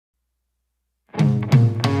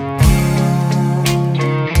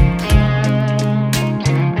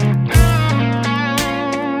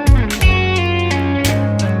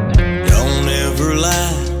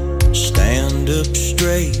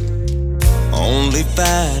only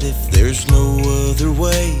fight if there's no other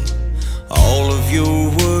way. All of your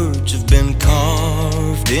words have been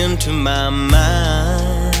carved into my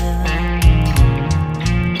mind.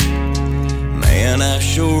 Man, I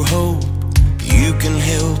sure hope you can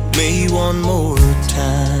help me one more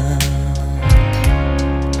time.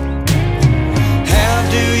 How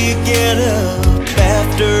do you get up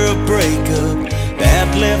after a breakup that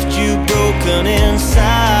left you broken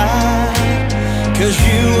inside? 'Cause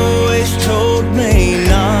you always told me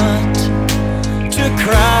not to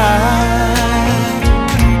cry.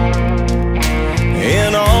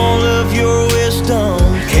 In all of your wisdom,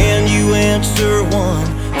 can you answer one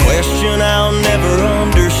question I'll never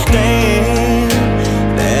understand?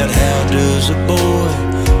 That how does a boy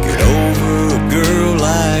get over a girl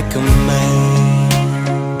like a man?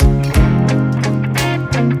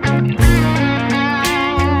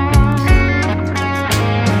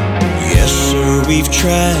 Yes sir, we've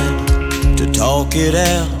tried to talk it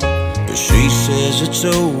out, but she says it's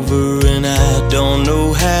over and I don't know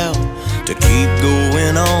how to keep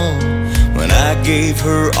going on when I gave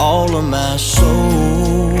her all of my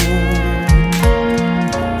soul.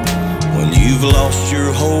 When you've lost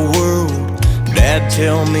your whole world, Dad,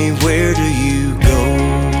 tell me, where do you go?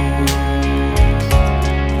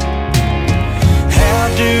 How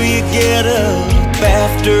do you get up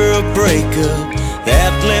after a breakup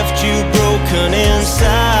that left you broken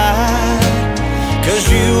inside? 'Cause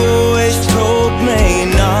you always told me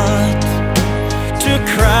not to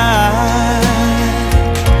cry.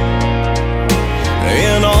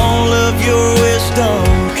 In all of your wisdom,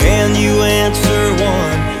 can you answer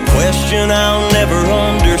one question I'll never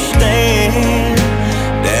understand?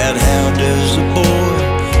 Dad, how does a boy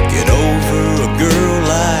get over a girl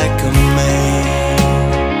like a man?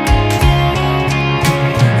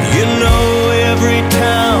 You know, every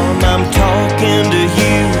time I'm talking to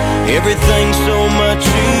you, everything's so much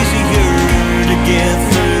easier to get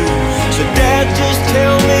through. So Dad, just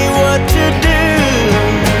tell me what to do.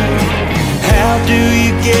 How do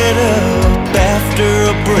you get up after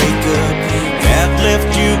a breakup that left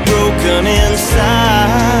you broken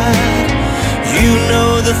inside? You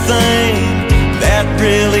know the thing that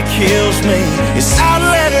really kills me is I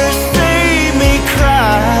let her see me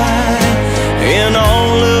cry. In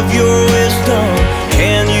all of your wisdom,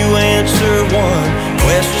 can you answer one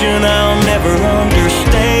question I'll never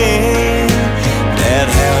understand? Dad,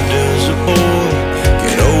 how do